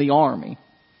general in the army.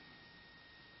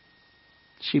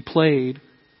 She played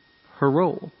her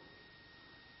role.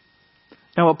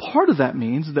 Now, a part of that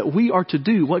means that we are to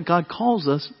do what God calls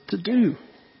us to do.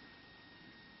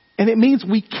 And it means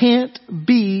we can't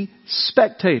be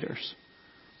spectators.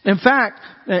 In fact,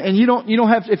 and you don't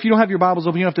have, if you don't have your Bibles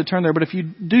open, you don't have to turn there, but if you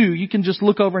do, you can just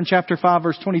look over in chapter 5,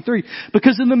 verse 23.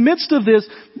 Because in the midst of this,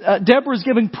 Deborah is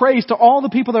giving praise to all the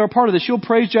people that are part of this. She'll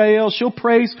praise Jael, she'll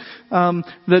praise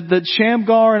the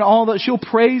Shamgar and all that. She'll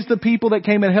praise the people that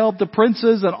came and helped, the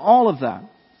princes and all of that.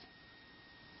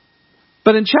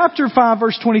 But in chapter 5,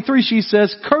 verse 23, she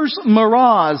says, "Curse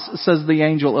Meroz," says the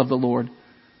angel of the Lord.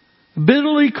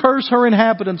 "Bitterly curse her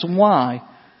inhabitants." Why?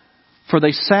 "For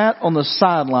they sat on the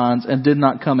sidelines and did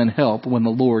not come and help when the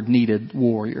Lord needed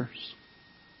warriors."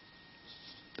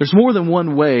 There's more than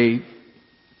one way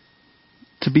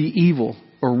to be evil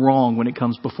or wrong when it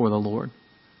comes before the Lord.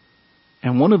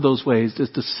 And one of those ways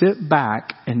is to sit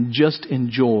back and just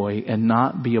enjoy and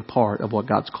not be a part of what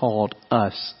God's called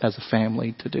us as a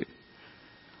family to do.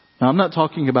 Now, I'm not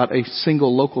talking about a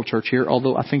single local church here,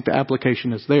 although I think the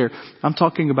application is there. I'm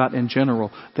talking about in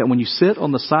general, that when you sit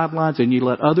on the sidelines and you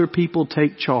let other people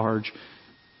take charge,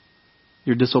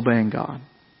 you're disobeying God.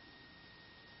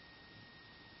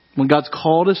 When God's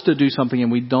called us to do something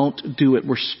and we don't do it,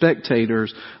 we're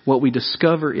spectators. What we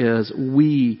discover is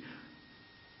we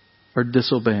are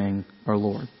disobeying our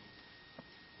Lord.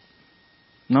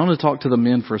 And I want to talk to the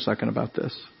men for a second about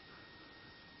this.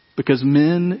 Because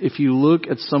men, if you look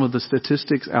at some of the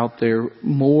statistics out there,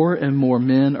 more and more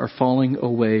men are falling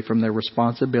away from their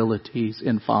responsibilities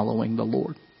in following the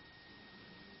Lord.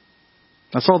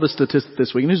 I saw this statistic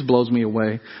this week and it just blows me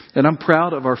away. And I'm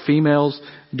proud of our females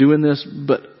doing this,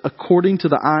 but according to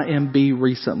the IMB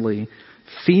recently,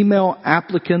 female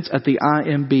applicants at the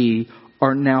IMB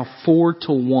are now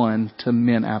 4-1 to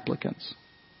men applicants.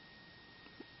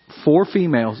 4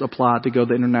 females applied to go to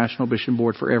the International Mission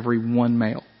Board for every 1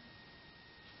 male.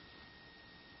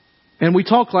 And we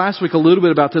talked last week a little bit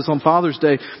about this on Father's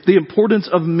Day, the importance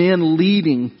of men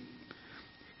leading.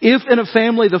 If in a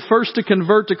family the first to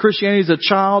convert to Christianity is a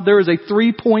child, there is a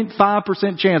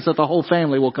 3.5% chance that the whole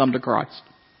family will come to Christ.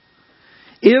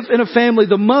 If in a family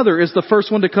the mother is the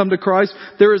first one to come to Christ,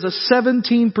 there is a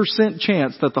 17%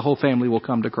 chance that the whole family will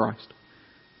come to Christ.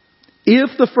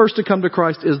 If the first to come to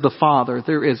Christ is the father,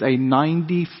 there is a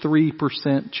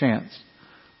 93% chance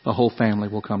the whole family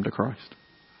will come to Christ.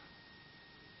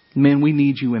 Men, we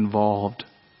need you involved.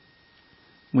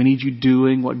 We need you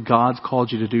doing what God's called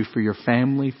you to do for your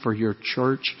family, for your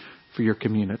church, for your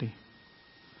community.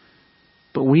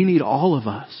 But we need all of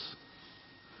us.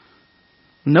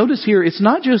 Notice here, it's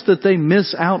not just that they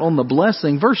miss out on the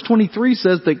blessing. Verse 23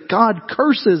 says that God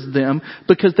curses them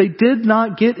because they did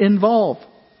not get involved.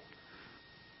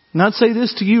 And I'd say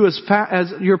this to you as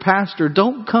your pastor,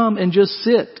 don't come and just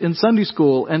sit in Sunday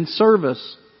school and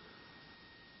service.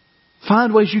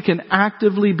 Find ways you can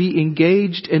actively be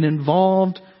engaged and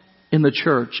involved in the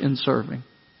church in serving.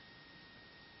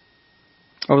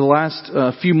 Over the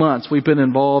last few months, we've been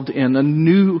involved in a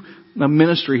new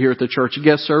ministry here at the church, a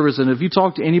guest service. And if you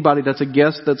talk to anybody that's a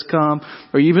guest that's come,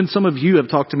 or even some of you have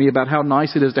talked to me about how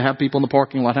nice it is to have people in the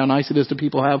parking lot, how nice it is to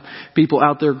have people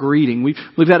out there greeting.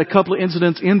 We've had a couple of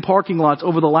incidents in parking lots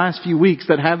over the last few weeks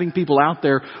that having people out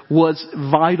there was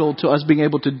vital to us being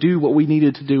able to do what we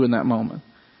needed to do in that moment.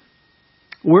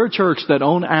 We're a church that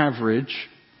on average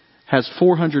has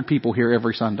 400 people here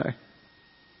every Sunday.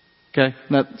 Okay?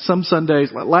 Now, some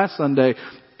Sundays, like last Sunday,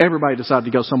 everybody decided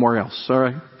to go somewhere else. All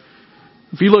right?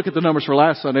 If you look at the numbers for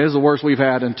last Sunday, it's the worst we've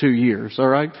had in 2 years. All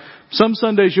right? Some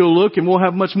Sundays you'll look and we'll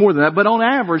have much more than that. But on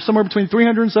average, somewhere between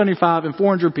 375 and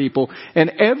 400 people.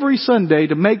 And every Sunday,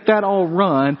 to make that all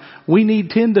run, we need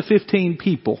 10 to 15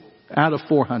 people out of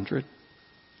 400.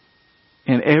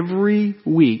 And every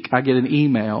week I get an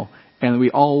email. And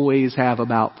we always have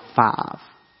about 5,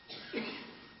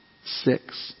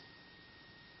 6.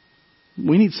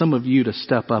 We need some of you to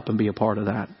step up and be a part of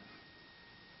that.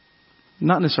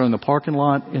 Not necessarily in the parking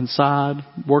lot, inside,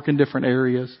 work in different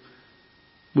areas.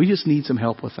 We just need some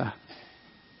help with that.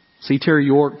 See Terry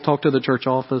York, talk to the church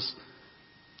office.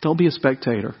 Don't be a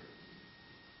spectator.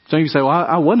 Some of you say, well,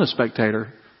 I wasn't a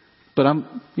spectator, but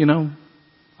I'm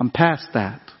past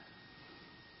that.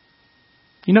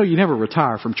 You know, you never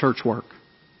retire from church work.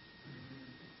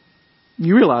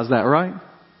 You realize that, right?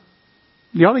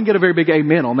 Y'all didn't get a very big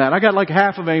amen on that. I got like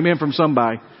half of an amen from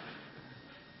somebody.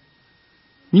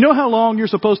 You know how long you're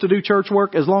supposed to do church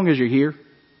work? As long as you're here.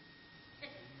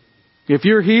 If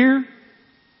you're here,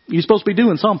 you're supposed to be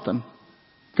doing something.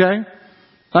 Okay?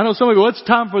 I know some of you, well, it's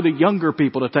time for the younger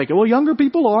people to take it. Well, younger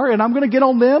people are, and I'm going to get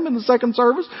on them in the second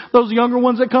service. Those younger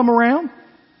ones that come around.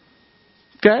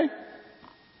 Okay?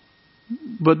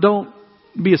 But don't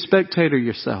be a spectator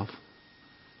yourself.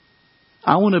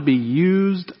 I want to be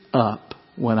used up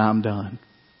when I'm done.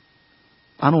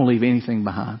 I don't leave anything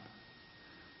behind.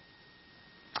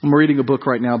 I'm reading a book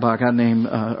right now by a guy named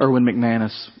Erwin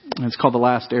McManus. And it's called The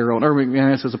Last Arrow. And Erwin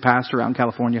McManus is a pastor out in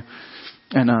California.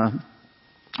 And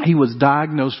he was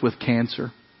diagnosed with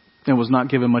cancer and was not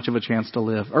given much of a chance to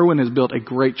live. Erwin has built a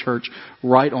great church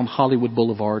right on Hollywood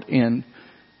Boulevard in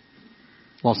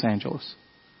Los Angeles.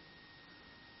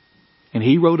 And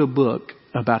he wrote a book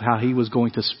about how he was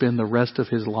going to spend the rest of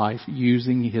his life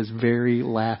using his very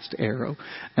last arrow.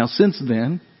 Now, since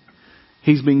then,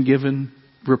 he's been given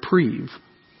reprieve.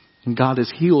 And God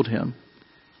has healed him.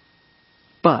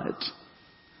 But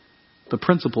the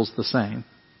principle's the same.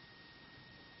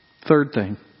 Third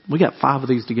thing. We got 5 of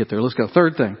these to get there. Let's go.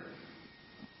 Third thing.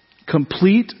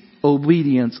 Complete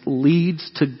obedience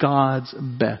leads to God's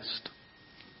best.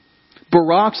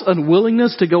 Barak's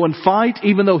unwillingness to go and fight,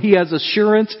 even though he has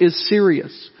assurance, is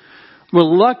serious.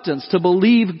 Reluctance to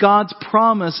believe God's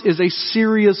promise is a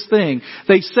serious thing.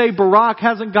 They say, Barak,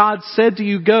 hasn't God said to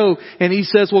you, go? And he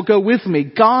says, well, go with me.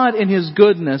 God in His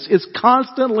goodness is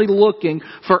constantly looking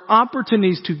for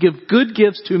opportunities to give good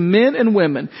gifts to men and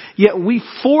women. Yet we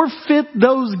forfeit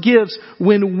those gifts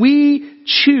when we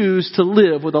choose to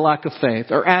live with a lack of faith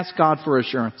or ask God for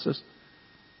assurances.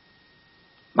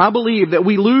 I believe that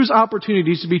we lose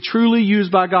opportunities to be truly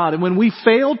used by God. And when we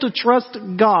fail to trust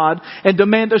God and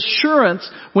demand assurance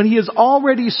when He has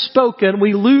already spoken,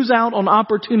 we lose out on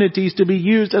opportunities to be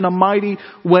used in a mighty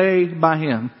way by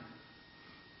Him.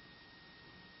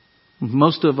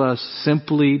 Most of us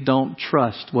simply don't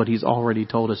trust what He's already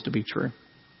told us to be true.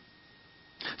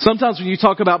 Sometimes when you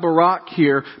talk about Barak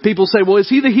here, people say, well, is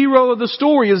he the hero of the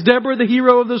story? Is Deborah the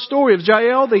hero of the story? Is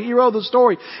Jael the hero of the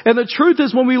story? And the truth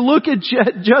is, when we look at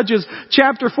Judges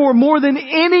chapter 4, more than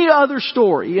any other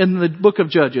story in the book of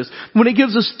Judges, when it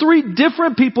gives us 3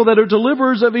 different people that are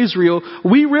deliverers of Israel,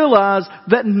 we realize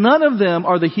that none of them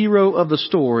are the hero of the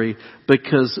story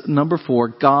because, number 4,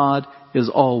 God is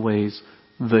always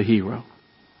the hero.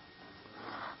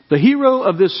 The hero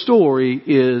of this story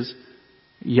is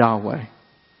Yahweh.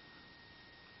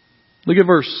 Look at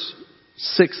verse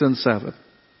 6 and 7.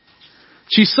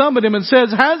 She summoned him and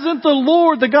says, hasn't the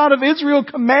Lord, the God of Israel,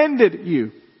 commanded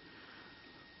you?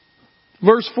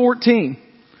 Verse 14.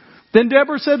 Then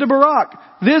Deborah said to Barak,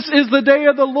 this is the day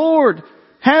of the Lord.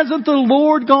 Hasn't the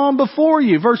Lord gone before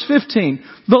you? Verse 15.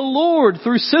 The Lord,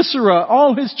 through Sisera,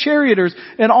 all his charioteers,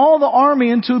 and all the army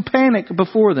into panic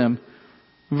before them.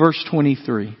 Verse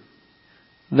 23.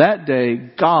 That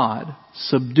day God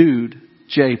subdued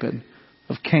Jabin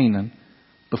of Canaan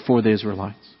before the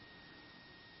Israelites.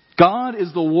 God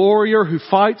is the warrior who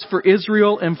fights for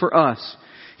Israel and for us.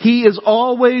 He is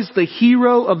always the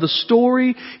hero of the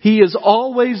story. He is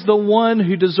always the one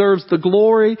who deserves the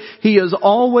glory. He is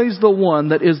always the one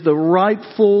that is the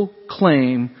rightful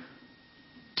claim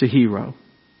to hero.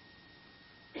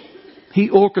 He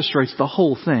orchestrates the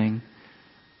whole thing.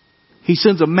 He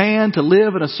sends a man to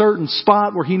live in a certain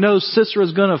spot where he knows Sisera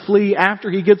is going to flee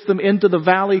after he gets them into the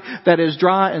valley that is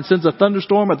dry, and sends a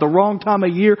thunderstorm at the wrong time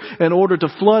of year in order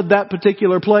to flood that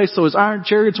particular place so his iron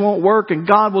chariots won't work, and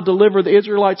God will deliver the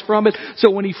Israelites from it.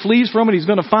 So when he flees from it, he's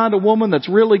going to find a woman that's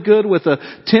really good with a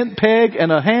tent peg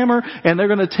and a hammer, and they're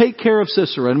going to take care of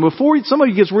Sisera. And before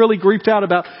somebody gets really creeped out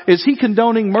about, is he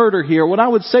condoning murder here? What I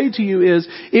would say to you is,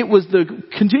 it was the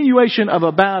continuation of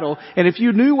a battle, and if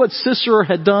you knew what Sisera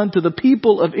had done to the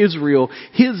people of Israel,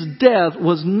 his death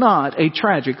was not a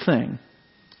tragic thing.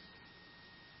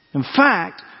 In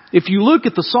fact, if you look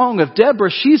at the Song of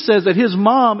Deborah, she says that his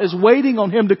mom is waiting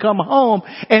on him to come home,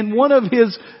 and one of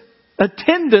his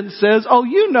attendants says, oh,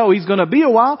 you know he's going to be a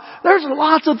while. There's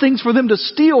lots of things for them to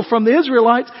steal from the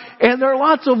Israelites, and there are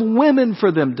lots of women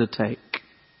for them to take.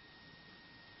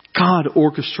 God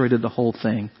orchestrated the whole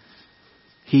thing.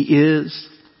 He is,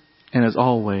 and is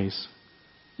always,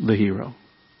 the hero.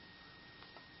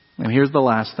 And here's the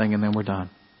last thing, and then we're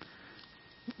done.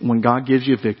 When God gives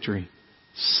you victory,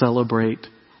 celebrate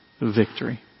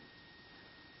victory.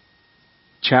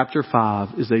 Chapter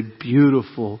 5 is a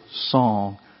beautiful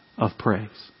song of praise.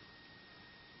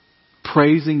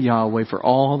 Praising Yahweh for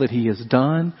all that He has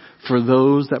done, for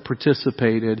those that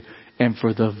participated, and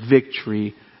for the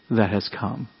victory that has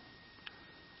come.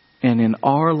 And in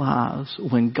our lives,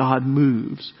 when God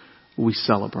moves, we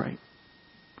celebrate.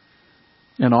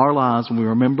 In our lives, when we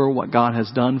remember what God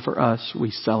has done for us, we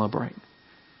celebrate.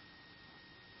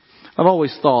 I've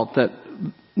always thought that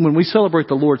when we celebrate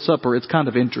the Lord's Supper, it's kind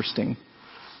of interesting.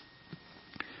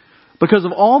 Because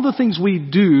of all the things we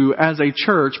do as a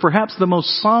church, perhaps the most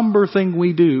somber thing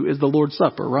we do is the Lord's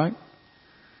Supper, right?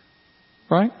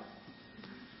 Right?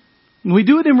 We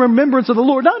do it in remembrance of the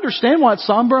Lord. I understand why it's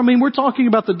somber. I mean, we're talking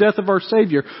about the death of our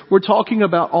Savior. We're talking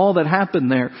about all that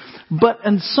happened there.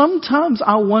 And sometimes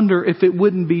I wonder if it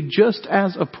wouldn't be just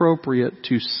as appropriate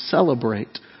to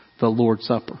celebrate the Lord's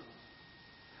Supper.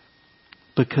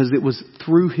 Because it was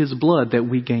through His blood that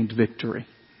we gained victory.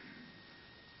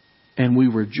 And we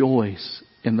rejoice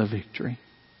in the victory.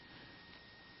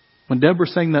 When Deborah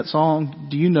sang that song,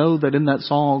 do you know that in that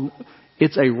song,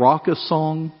 it's a raucous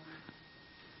song?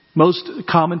 Most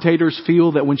commentators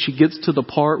feel that when she gets to the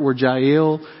part where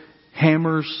Jael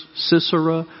hammers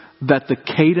Sisera, that the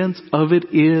cadence of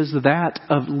it is that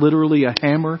of literally a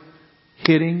hammer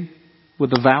hitting with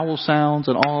the vowel sounds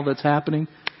and all that's happening,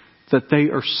 that they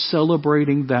are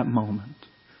celebrating that moment.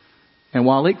 And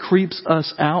while it creeps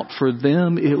us out, for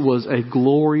them it was a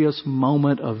glorious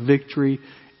moment of victory,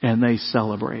 and they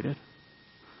celebrated.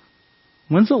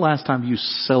 When's the last time you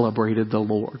celebrated the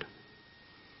Lord?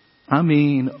 I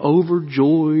mean,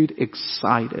 overjoyed,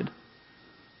 excited.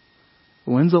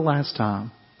 When's the last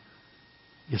time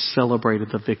you celebrated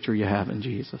the victory you have in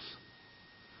Jesus?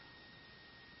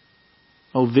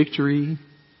 Oh, victory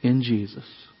in Jesus,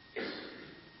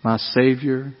 my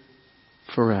Savior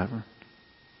forever.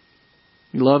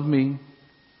 You love me.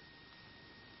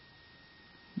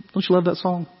 Don't you love that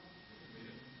song?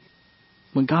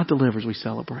 When God delivers, we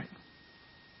celebrate.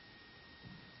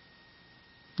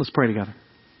 Let's pray together.